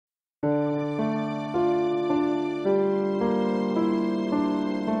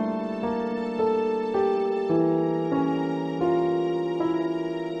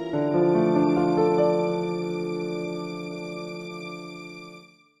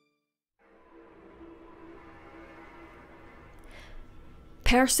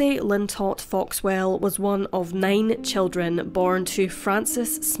Percy Lintott Foxwell was one of 9 children born to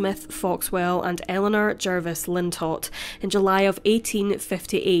Francis Smith Foxwell and Eleanor Jervis Lintott in July of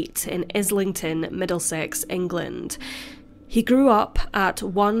 1858 in Islington, Middlesex, England. He grew up at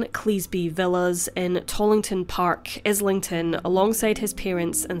 1 Cleasby Villas in Tollington Park, Islington, alongside his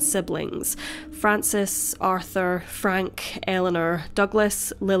parents and siblings, Francis, Arthur, Frank, Eleanor,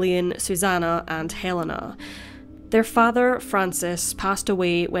 Douglas, Lillian, Susanna and Helena. Their father, Francis, passed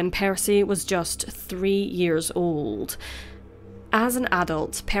away when Percy was just 3 years old. As an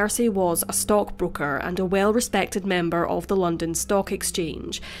adult, Percy was a stockbroker and a well-respected member of the London Stock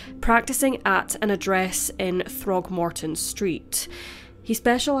Exchange, practising at an address in Throgmorton Street. He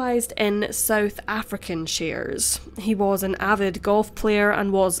specialised in South African shares. He was an avid golf player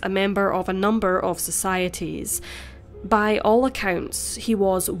and was a member of a number of societies. By all accounts, he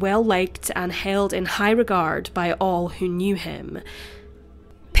was well liked and held in high regard by all who knew him.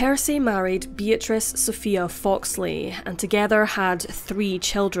 Percy married Beatrice Sophia Foxley and together had 3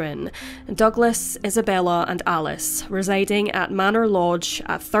 children, Douglas, Isabella and Alice, residing at Manor Lodge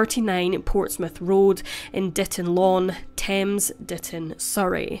at 39 Portsmouth Road in Ditton Lawn, Thames, Ditton,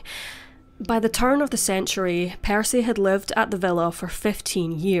 Surrey. By the turn of the century, Percy had lived at the villa for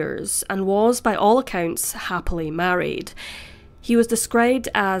 15 years and was, by all accounts, happily married. He was described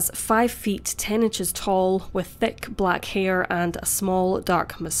as 5 feet 10 inches tall, with thick black hair and a small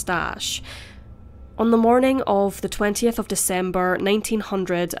dark moustache. On the morning of the 20th of December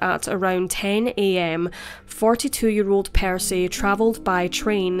 1900 at around 10 a.m, 42-year-old Percy travelled by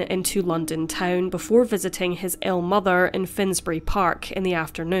train into London town before visiting his ill mother in Finsbury Park in the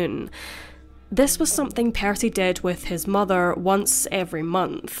afternoon. This was something Percy did with his mother once every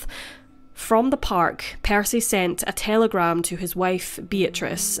month. From the park, Percy sent a telegram to his wife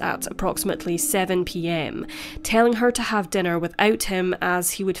Beatrice at approximately 7 p.m, telling her to have dinner without him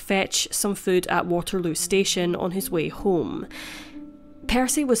as he would fetch some food at Waterloo Station on his way home.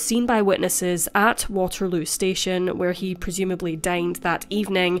 Percy was seen by witnesses at Waterloo Station, where he presumably dined that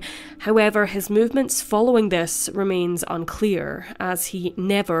evening. However, his movements following this remains unclear, as he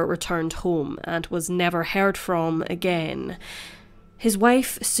never returned home and was never heard from again. His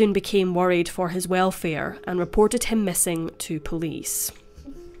wife soon became worried for his welfare and reported him missing to police.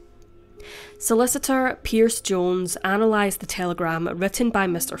 Solicitor Pierce Jones analysed the telegram written by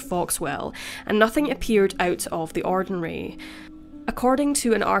Mr. Foxwell, and nothing appeared out of the ordinary. According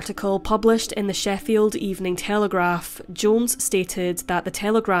to an article published in the Sheffield Evening Telegraph, Jones stated that the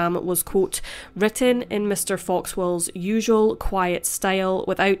telegram was, quote, written in Mr. Foxwell's usual quiet style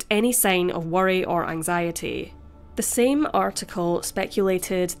without any sign of worry or anxiety. The same article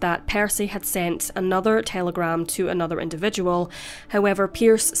speculated that Percy had sent another telegram to another individual. However,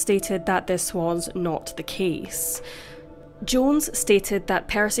 Pierce stated that this was not the case. Jones stated that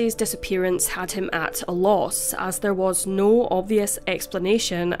Percy's disappearance had him at a loss, as there was no obvious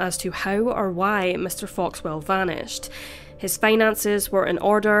explanation as to how or why Mr. Foxwell vanished. His finances were in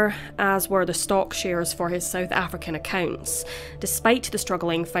order, as were the stock shares for his South African accounts, despite the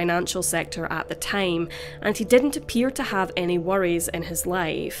struggling financial sector at the time, and he didn't appear to have any worries in his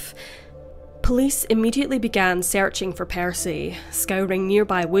life. Police immediately began searching for Percy, scouring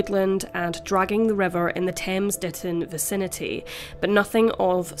nearby woodland and dragging the river in the Thames Ditton vicinity, but nothing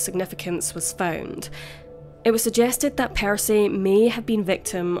of significance was found. It was suggested that Percy may have been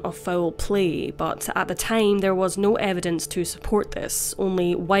victim of foul play, but at the time there was no evidence to support this,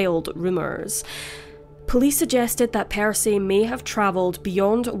 only wild rumours. Police suggested that Percy may have travelled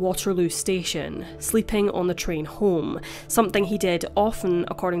beyond Waterloo Station, sleeping on the train home, something he did often,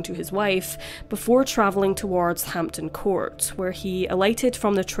 according to his wife, before travelling towards Hampton Court, where he alighted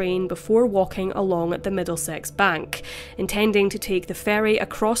from the train before walking along the Middlesex bank, intending to take the ferry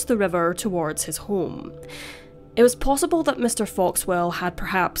across the river towards his home. It was possible that Mr. Foxwell had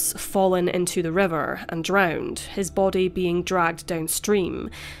perhaps fallen into the river and drowned, his body being dragged downstream.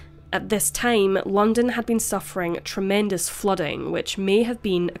 At this time, London had been suffering tremendous flooding, which may have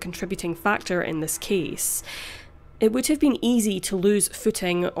been a contributing factor in this case. It would have been easy to lose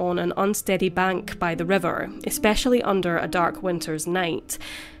footing on an unsteady bank by the river, especially under a dark winter's night.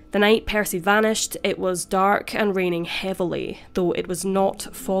 The night Percy vanished, it was dark and raining heavily, though it was not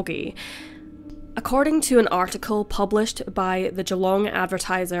foggy. According to an article published by the Geelong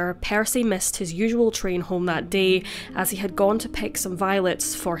Advertiser, Percy missed his usual train home that day as he had gone to pick some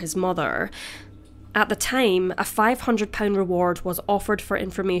violets for his mother. At the time, a £500 reward was offered for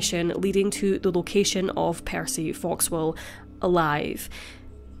information leading to the location of Percy Foxwell alive.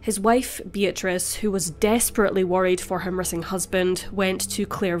 His wife, Beatrice, who was desperately worried for her missing husband, went to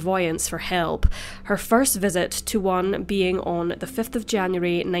clairvoyants for help, her first visit to one being on the 5th of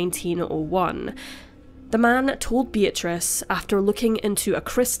January 1901. The man told Beatrice, after looking into a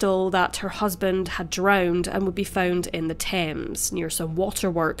crystal, that her husband had drowned and would be found in the Thames, near some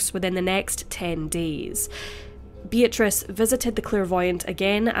waterworks, within the next 10 days. Beatrice visited the clairvoyant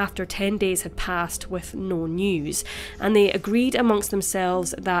again after 10 days had passed with no news, and they agreed amongst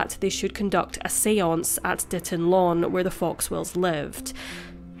themselves that they should conduct a séance at Ditton Lawn, where the Foxwells lived.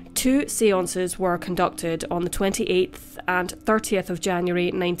 2 séances were conducted on the 28th and 30th of January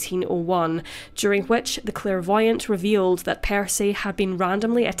 1901, during which the clairvoyant revealed that Percy had been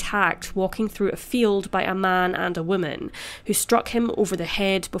randomly attacked walking through a field by a man and a woman, who struck him over the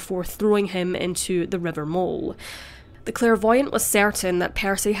head before throwing him into the River Mole. The clairvoyant was certain that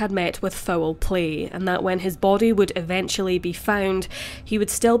Percy had met with foul play, and that when his body would eventually be found, he would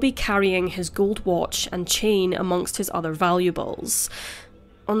still be carrying his gold watch and chain amongst his other valuables.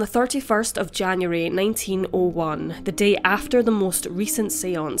 On the 31st of January 1901, the day after the most recent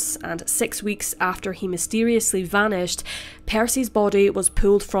séance and 6 weeks after he mysteriously vanished, Percy's body was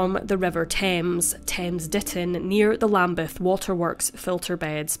pulled from the River Thames, Thames Ditton, near the Lambeth Waterworks filter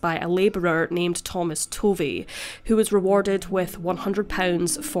beds by a labourer named Thomas Tovey, who was rewarded with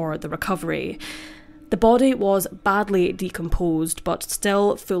 £100 for the recovery. The body was badly decomposed but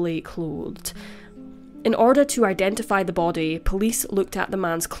still fully clothed. In order to identify the body, police looked at the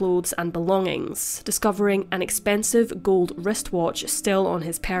man's clothes and belongings, discovering an expensive gold wristwatch still on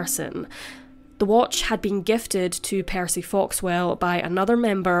his person. The watch had been gifted to Percy Foxwell by another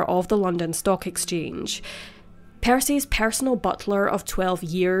member of the London Stock Exchange. Percy's personal butler of 12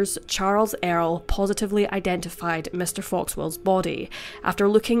 years, Charles Earle, positively identified Mr. Foxwell's body after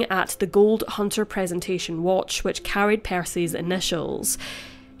looking at the gold Hunter presentation watch which carried Percy's initials.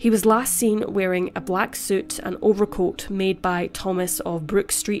 He was last seen wearing a black suit and overcoat made by Thomas of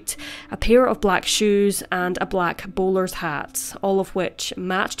Brook Street, a pair of black shoes and a black bowler's hat, all of which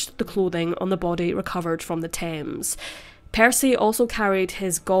matched the clothing on the body recovered from the Thames. Percy also carried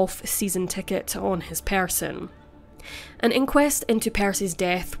his golf season ticket on his person. An inquest into Percy's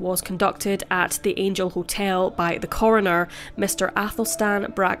death was conducted at the Angel Hotel by the coroner, Mr.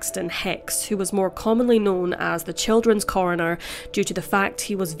 Athelstan Braxton Hicks, who was more commonly known as the children's coroner due to the fact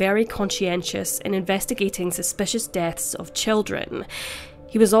he was very conscientious in investigating suspicious deaths of children.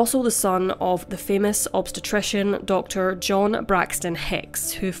 He was also the son of the famous obstetrician Dr. John Braxton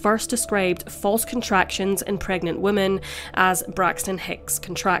Hicks, who first described false contractions in pregnant women as Braxton Hicks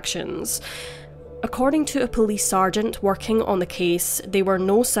contractions. According to a police sergeant working on the case, there were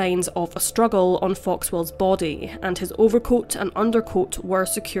no signs of a struggle on Foxwell's body, and his overcoat and undercoat were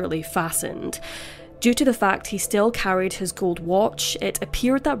securely fastened. Due to the fact he still carried his gold watch, it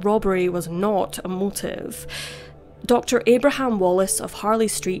appeared that robbery was not a motive. Dr. Abraham Wallace of Harley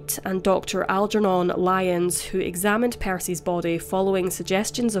Street and Dr. Algernon Lyons, who examined Percy's body following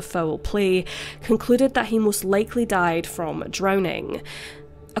suggestions of foul play, concluded that he most likely died from drowning.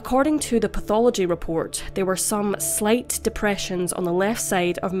 According to the pathology report, there were some slight depressions on the left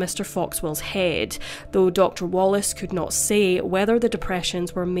side of Mr. Foxwell's head, though Dr. Wallace could not say whether the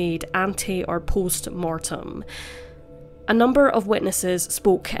depressions were made ante or post-mortem. A number of witnesses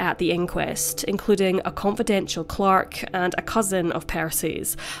spoke at the inquest, including a confidential clerk and a cousin of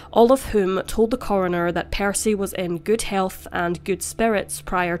Percy's, all of whom told the coroner that Percy was in good health and good spirits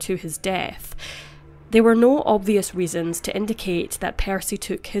prior to his death. There were no obvious reasons to indicate that Percy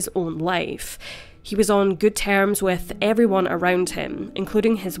took his own life. He was on good terms with everyone around him,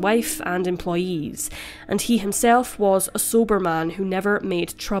 including his wife and employees, and he himself was a sober man who never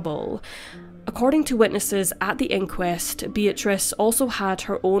made trouble. According to witnesses at the inquest, Beatrice also had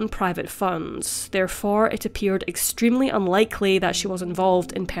her own private funds, therefore it appeared extremely unlikely that she was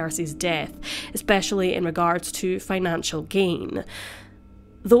involved in Percy's death, especially in regards to financial gain.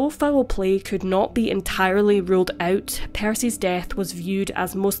 Though foul play could not be entirely ruled out, Percy's death was viewed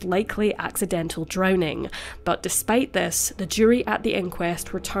as most likely accidental drowning, but despite this, the jury at the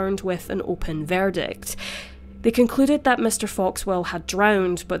inquest returned with an open verdict. They concluded that Mr. Foxwell had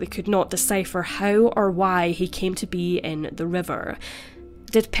drowned, but they could not decipher how or why he came to be in the river.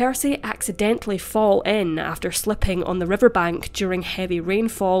 Did Percy accidentally fall in after slipping on the riverbank during heavy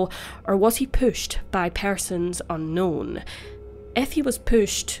rainfall, or was he pushed by persons unknown? If he was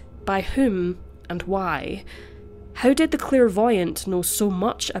pushed, by whom and why? How did the clairvoyant know so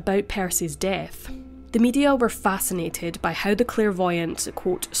much about Percy's death? The media were fascinated by how the clairvoyant,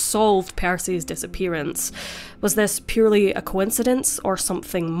 quote, solved Percy's disappearance. Was this purely a coincidence or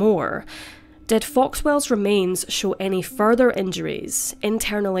something more? Did Foxwell's remains show any further injuries,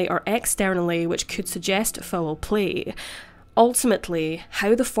 internally or externally, which could suggest foul play? Ultimately,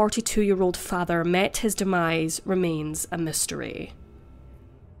 how the 42-year-old father met his demise remains a mystery.